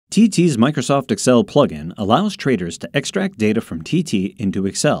TT's Microsoft Excel plugin allows traders to extract data from TT into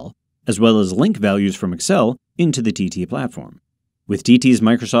Excel, as well as link values from Excel into the TT platform. With TT's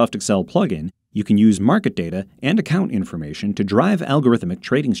Microsoft Excel plugin, you can use market data and account information to drive algorithmic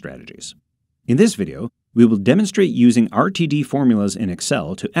trading strategies. In this video, we will demonstrate using RTD formulas in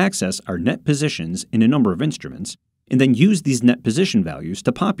Excel to access our net positions in a number of instruments, and then use these net position values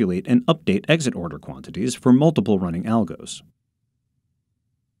to populate and update exit order quantities for multiple running algos.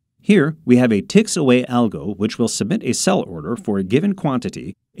 Here, we have a ticks away algo which will submit a sell order for a given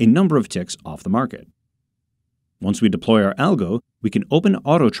quantity a number of ticks off the market. Once we deploy our algo, we can open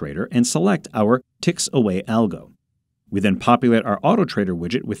AutoTrader and select our ticks away algo. We then populate our AutoTrader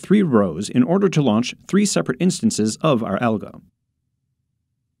widget with 3 rows in order to launch 3 separate instances of our algo.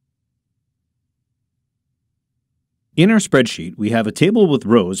 In our spreadsheet, we have a table with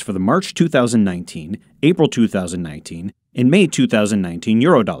rows for the March 2019, April 2019, and May 2019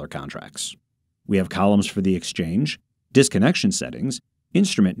 Eurodollar contracts. We have columns for the exchange, disconnection settings,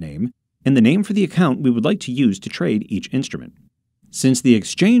 instrument name, and the name for the account we would like to use to trade each instrument. Since the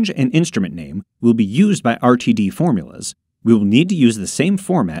exchange and instrument name will be used by RTD formulas, we will need to use the same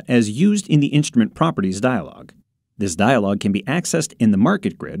format as used in the Instrument Properties dialog. This dialog can be accessed in the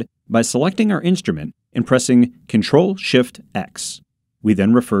market grid by selecting our instrument and pressing Ctrl-Shift-X. We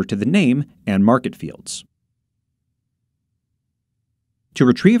then refer to the name and market fields. To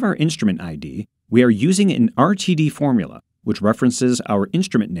retrieve our instrument ID, we are using an RTD formula, which references our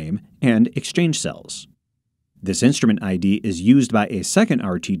instrument name and exchange cells. This instrument ID is used by a second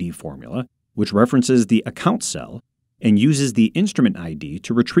RTD formula, which references the account cell and uses the instrument ID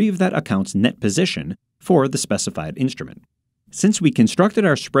to retrieve that account's net position for the specified instrument. Since we constructed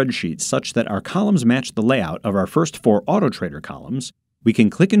our spreadsheet such that our columns match the layout of our first 4 AutoTrader columns, we can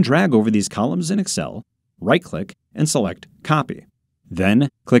click and drag over these columns in Excel, right-click, and select Copy. Then,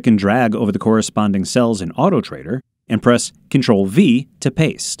 click and drag over the corresponding cells in AutoTrader and press Ctrl-V to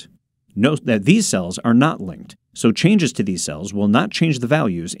paste. Note that these cells are not linked, so changes to these cells will not change the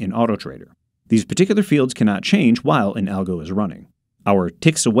values in AutoTrader. These particular fields cannot change while an algo is running. Our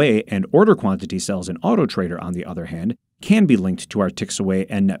ticks away and order quantity cells in AutoTrader, on the other hand, can be linked to our ticks away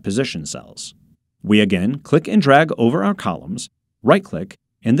and net position cells. We again click and drag over our columns, right-click,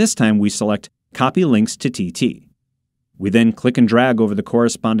 and this time we select Copy Links to TT. We then click and drag over the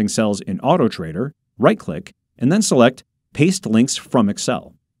corresponding cells in AutoTrader, right-click, and then select Paste Links from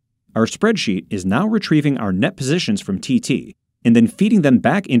Excel. Our spreadsheet is now retrieving our net positions from TT and then feeding them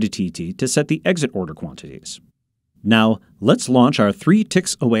back into TT to set the exit order quantities. Now, let's launch our 3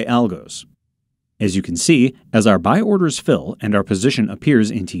 ticks away algos. As you can see, as our buy orders fill and our position appears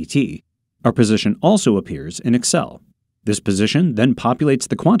in TT, our position also appears in Excel. This position then populates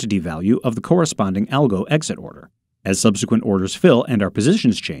the quantity value of the corresponding algo exit order. As subsequent orders fill and our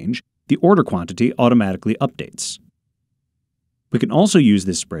positions change, the order quantity automatically updates. We can also use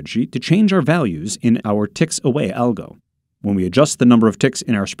this spreadsheet to change our values in our ticks away algo. When we adjust the number of ticks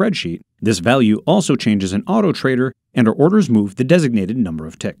in our spreadsheet, this value also changes in AutoTrader and our orders move the designated number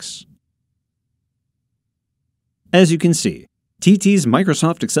of ticks. As you can see, TT's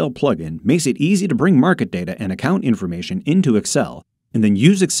Microsoft Excel plugin makes it easy to bring market data and account information into Excel and then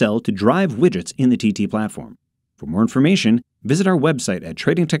use Excel to drive widgets in the TT platform. For more information, visit our website at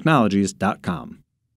tradingtechnologies.com.